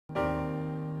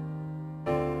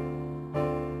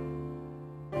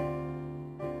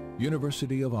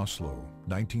University of Oslo,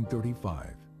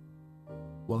 1935.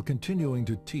 While continuing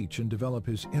to teach and develop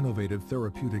his innovative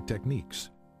therapeutic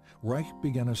techniques, Reich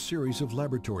began a series of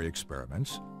laboratory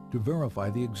experiments to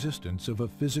verify the existence of a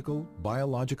physical,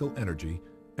 biological energy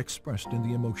expressed in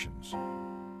the emotions.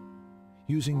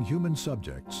 Using human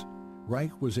subjects,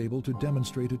 Reich was able to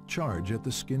demonstrate a charge at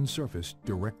the skin surface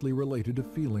directly related to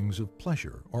feelings of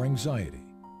pleasure or anxiety.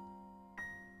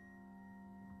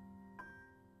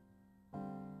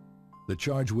 The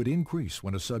charge would increase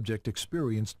when a subject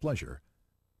experienced pleasure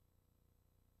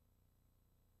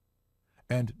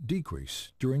and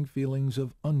decrease during feelings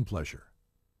of unpleasure.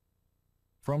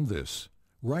 From this,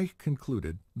 Reich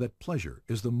concluded that pleasure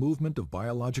is the movement of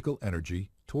biological energy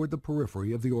toward the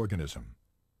periphery of the organism,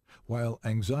 while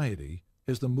anxiety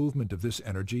is the movement of this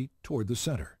energy toward the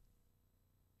center.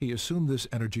 He assumed this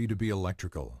energy to be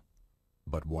electrical.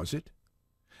 But was it?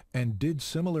 And did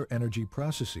similar energy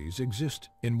processes exist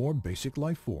in more basic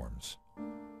life forms?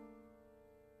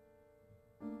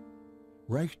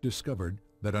 Reich discovered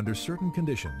that under certain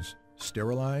conditions,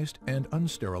 sterilized and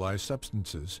unsterilized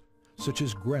substances such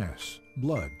as grass,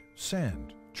 blood,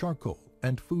 sand, charcoal,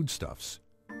 and foodstuffs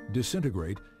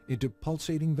disintegrate into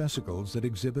pulsating vesicles that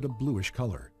exhibit a bluish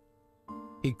color.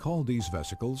 He called these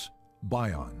vesicles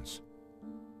bions.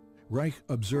 Reich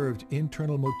observed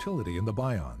internal motility in the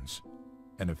bions,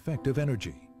 an effect of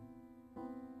energy.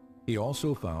 He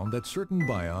also found that certain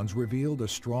bions revealed a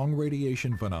strong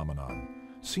radiation phenomenon,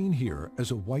 seen here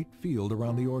as a white field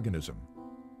around the organism,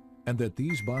 and that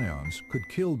these bions could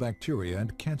kill bacteria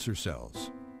and cancer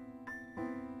cells.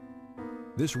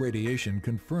 This radiation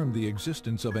confirmed the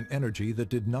existence of an energy that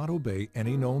did not obey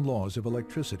any known laws of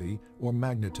electricity or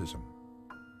magnetism.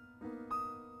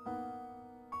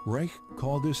 Reich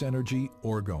called this energy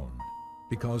orgone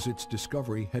because its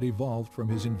discovery had evolved from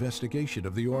his investigation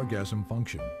of the orgasm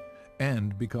function,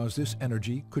 and because this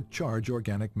energy could charge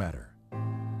organic matter.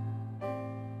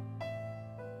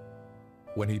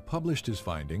 When he published his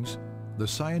findings, the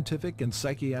scientific and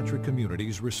psychiatric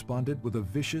communities responded with a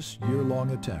vicious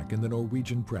year-long attack in the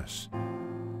Norwegian press.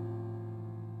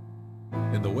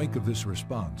 In the wake of this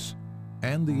response,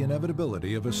 and the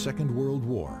inevitability of a Second World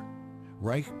War,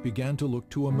 Reich began to look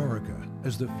to America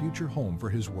as the future home for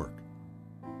his work.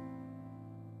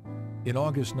 In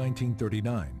August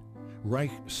 1939,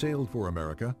 Reich sailed for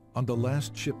America on the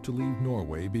last ship to leave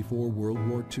Norway before World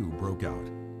War II broke out.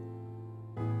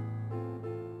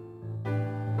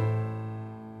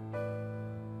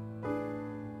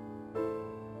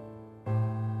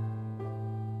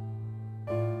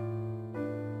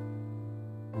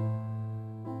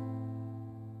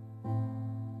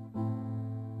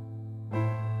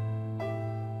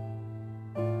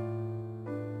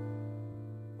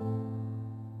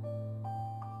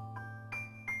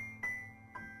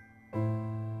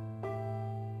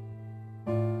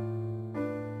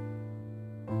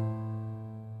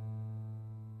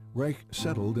 Reich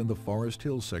settled in the Forest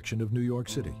Hill section of New York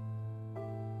City.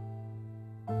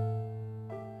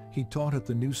 He taught at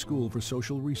the New School for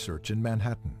Social Research in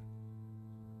Manhattan.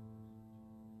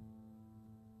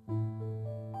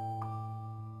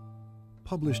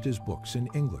 Published his books in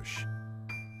English.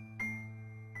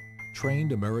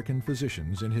 Trained American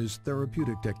physicians in his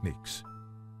therapeutic techniques.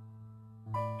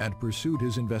 And pursued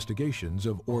his investigations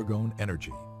of orgone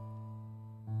energy.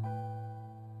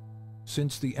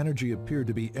 Since the energy appeared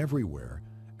to be everywhere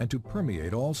and to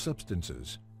permeate all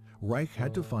substances, Reich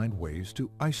had to find ways to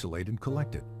isolate and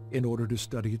collect it in order to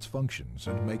study its functions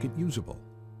and make it usable.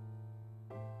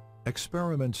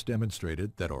 Experiments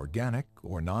demonstrated that organic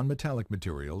or non-metallic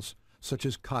materials, such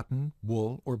as cotton,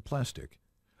 wool, or plastic,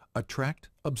 attract,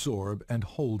 absorb, and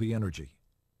hold the energy.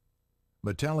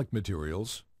 Metallic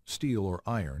materials, steel or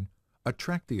iron,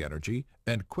 attract the energy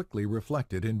and quickly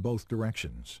reflect it in both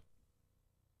directions.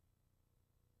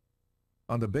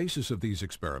 On the basis of these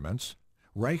experiments,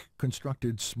 Reich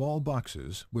constructed small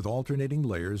boxes with alternating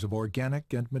layers of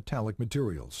organic and metallic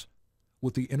materials,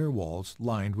 with the inner walls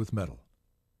lined with metal.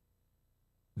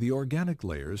 The organic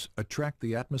layers attract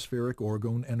the atmospheric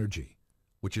orgone energy,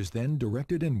 which is then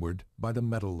directed inward by the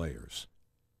metal layers.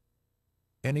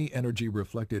 Any energy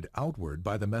reflected outward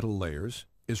by the metal layers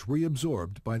is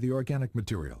reabsorbed by the organic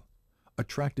material,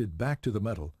 attracted back to the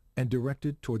metal, and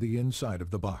directed toward the inside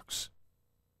of the box.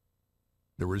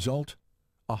 The result?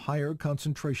 A higher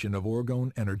concentration of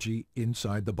orgone energy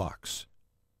inside the box.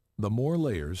 The more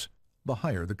layers, the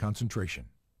higher the concentration.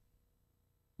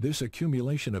 This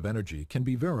accumulation of energy can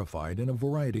be verified in a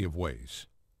variety of ways.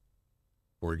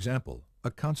 For example, a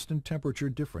constant temperature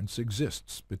difference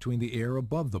exists between the air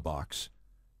above the box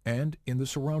and in the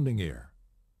surrounding air,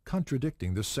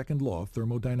 contradicting the second law of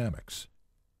thermodynamics.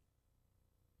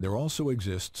 There also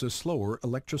exists a slower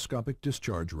electroscopic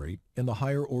discharge rate in the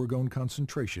higher orgone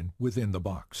concentration within the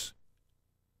box.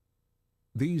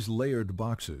 These layered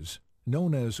boxes,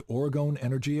 known as orgone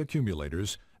energy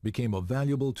accumulators, became a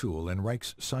valuable tool in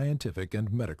Reich's scientific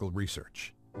and medical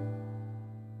research.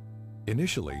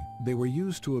 Initially, they were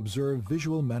used to observe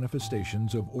visual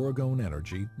manifestations of orgone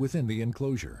energy within the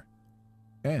enclosure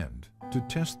and to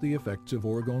test the effects of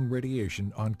orgone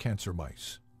radiation on cancer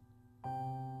mice.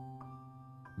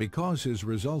 Because his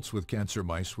results with cancer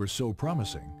mice were so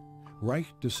promising, Reich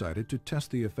decided to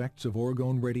test the effects of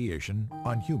orgone radiation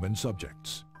on human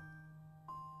subjects.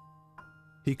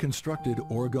 He constructed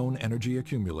orgone energy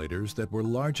accumulators that were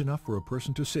large enough for a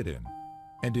person to sit in,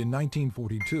 and in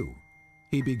 1942,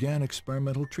 he began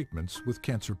experimental treatments with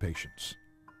cancer patients.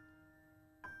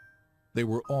 They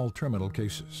were all terminal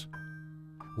cases.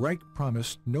 Reich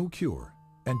promised no cure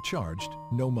and charged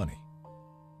no money.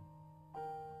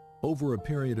 Over a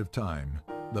period of time,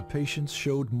 the patients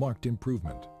showed marked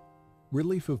improvement,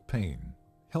 relief of pain,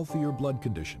 healthier blood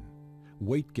condition,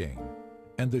 weight gain,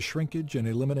 and the shrinkage and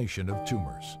elimination of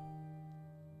tumors.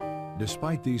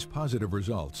 Despite these positive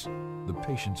results, the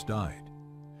patients died,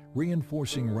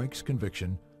 reinforcing Reich's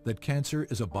conviction that cancer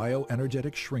is a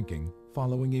bioenergetic shrinking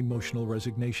following emotional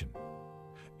resignation,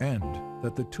 and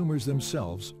that the tumors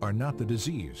themselves are not the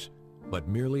disease, but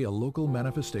merely a local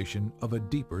manifestation of a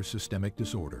deeper systemic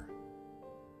disorder.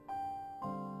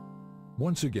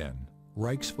 Once again,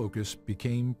 Reich's focus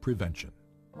became prevention.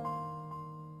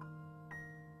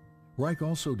 Reich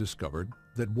also discovered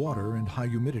that water and high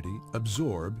humidity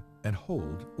absorb and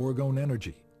hold orgone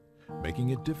energy, making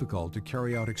it difficult to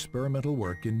carry out experimental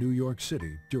work in New York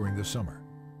City during the summer.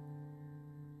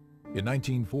 In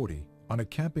 1940, on a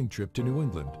camping trip to New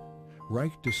England,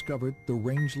 Reich discovered the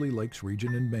Rangeley Lakes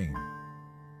region in Maine.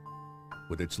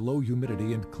 With its low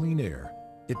humidity and clean air,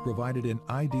 it provided an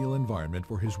ideal environment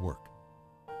for his work.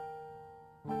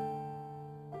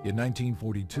 In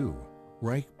 1942,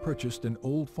 Reich purchased an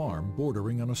old farm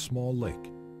bordering on a small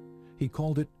lake. He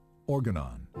called it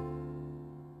Organon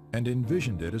and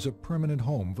envisioned it as a permanent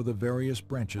home for the various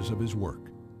branches of his work.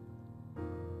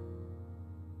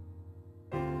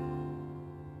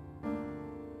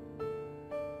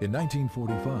 In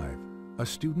 1945, a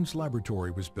student's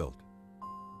laboratory was built.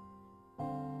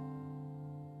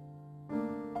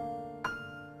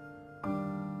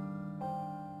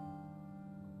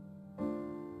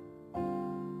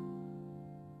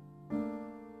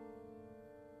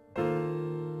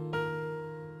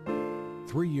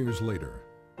 Three years later,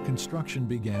 construction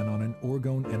began on an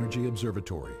orgone energy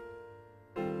observatory,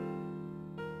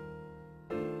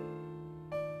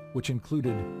 which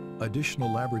included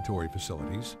additional laboratory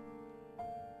facilities,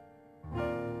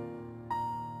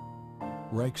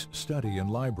 Reich's study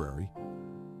and library,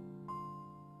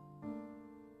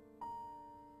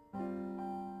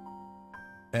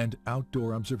 and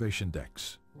outdoor observation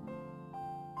decks.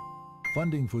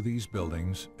 Funding for these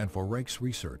buildings and for Reich's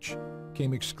research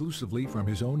came exclusively from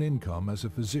his own income as a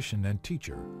physician and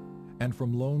teacher, and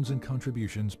from loans and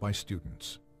contributions by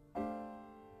students.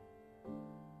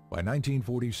 By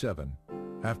 1947,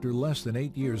 after less than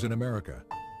 8 years in America,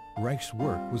 Reich's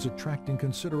work was attracting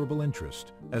considerable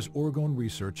interest as orgone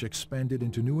research expanded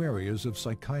into new areas of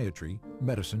psychiatry,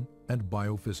 medicine, and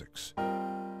biophysics.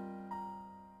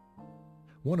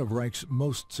 One of Reich's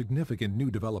most significant new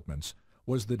developments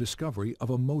was the discovery of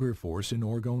a motor force in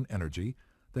orgone energy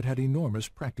that had enormous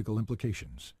practical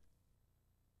implications.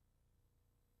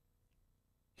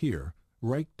 Here,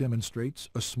 Reich demonstrates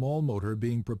a small motor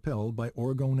being propelled by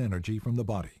orgone energy from the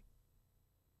body.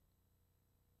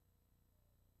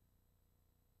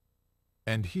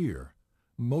 And here,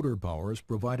 motor power is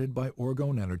provided by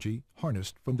orgone energy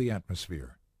harnessed from the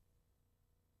atmosphere.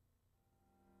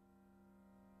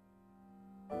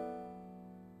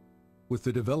 With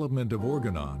the development of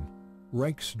Organon,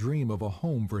 Reich's dream of a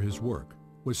home for his work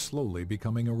was slowly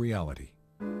becoming a reality.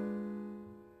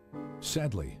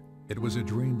 Sadly, it was a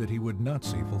dream that he would not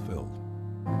see fulfilled.